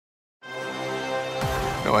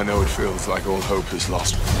Now I know it feels like all hope is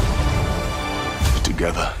lost. But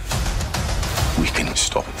together, we can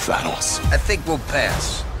stop Thanos. I think we'll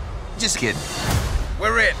pass. Just kidding.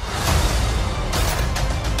 We're in.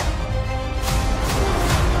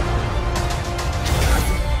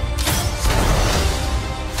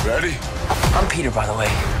 Ready? I'm Peter, by the way.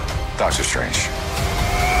 Doctor Strange.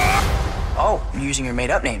 Oh, you're using your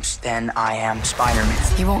made-up names. Then I am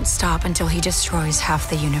Spider-Man. He won't stop until he destroys half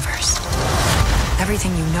the universe.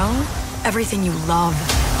 Everything you know, everything you love,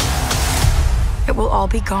 it will all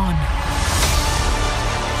be gone.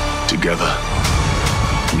 Together,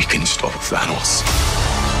 we can stop Thanos.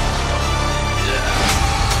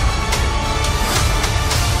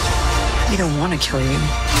 We don't want to kill you,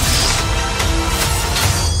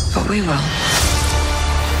 but we will.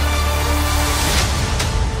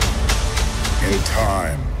 In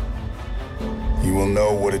time, you will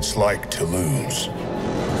know what it's like to lose.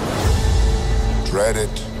 Dread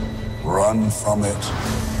it, run from it.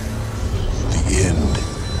 The end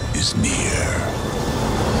is near.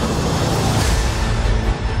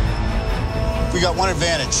 We got one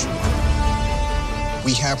advantage.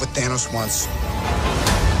 We have what Thanos wants.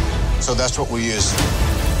 So that's what we use.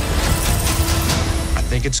 I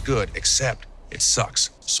think it's good, except it sucks.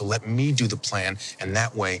 So let me do the plan, and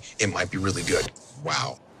that way it might be really good.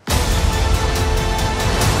 Wow.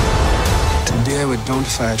 Today we don't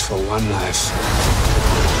fight for one life.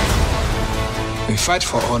 We fight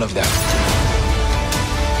for all of them.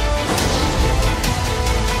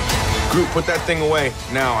 Groot, put that thing away.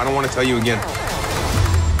 Now, I don't want to tell you again.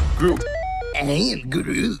 Groot. And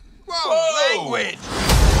Groot. Whoa, language!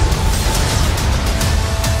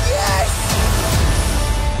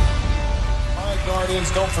 All right,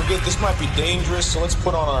 Guardians, don't forget, this might be dangerous, so let's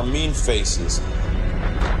put on our mean faces.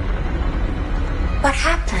 What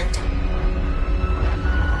happened?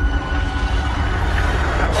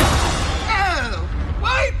 Oh,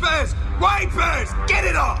 wipers! Wipers! Get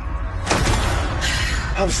it off!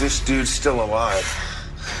 How's this dude still alive?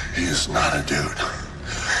 He is not a dude.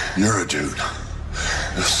 You're a dude.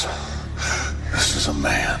 This is a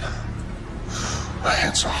man. A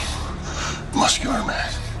handsome, muscular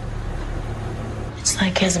man. It's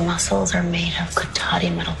like his muscles are made of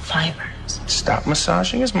Katati metal fibers. Stop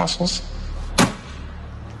massaging his muscles.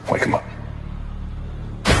 Wake him up.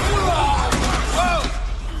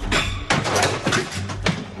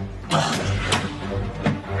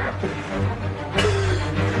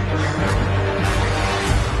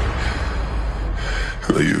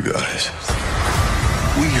 Who are you guys?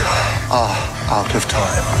 We are out of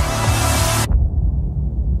time.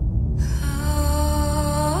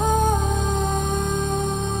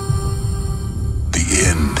 The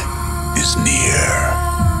end is near.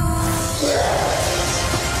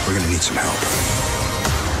 We're gonna need some help.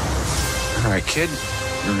 All right, kid.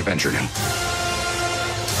 You're an Avenger now.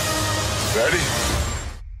 Ready?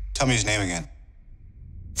 Tell me his name again.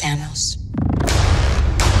 Thanos.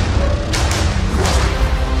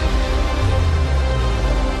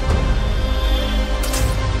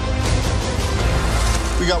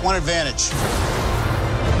 We got one advantage.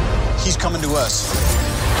 He's coming to us.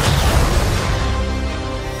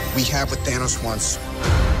 We have what Thanos wants.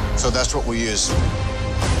 So that's what we use.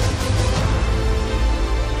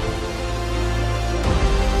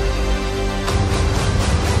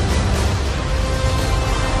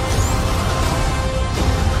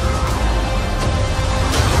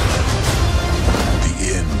 The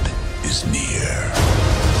end is near.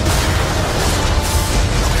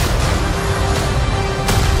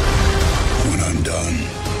 When I'm done,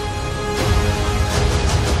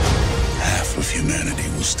 half of humanity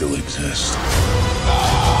will still exist.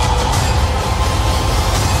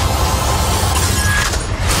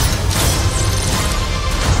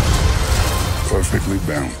 Perfectly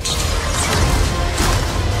balanced.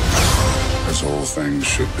 As all things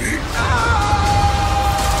should be.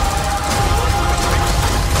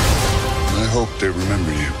 I hope they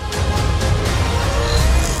remember you.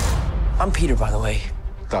 I'm Peter, by the way.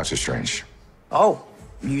 Doctor Strange. Oh,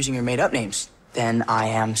 you're using your made-up names. Then I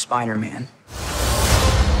am Spider-Man.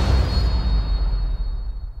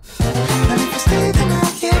 And if you stay the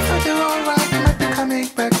night here for the alright, you might be coming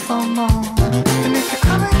back for more. And if you're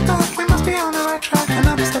coming back, we must be on the right track, and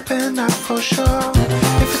I'll be stepping up for sure.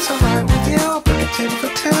 If it's alright with you, I'll bring a table for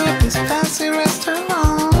two. This fancy restaurant.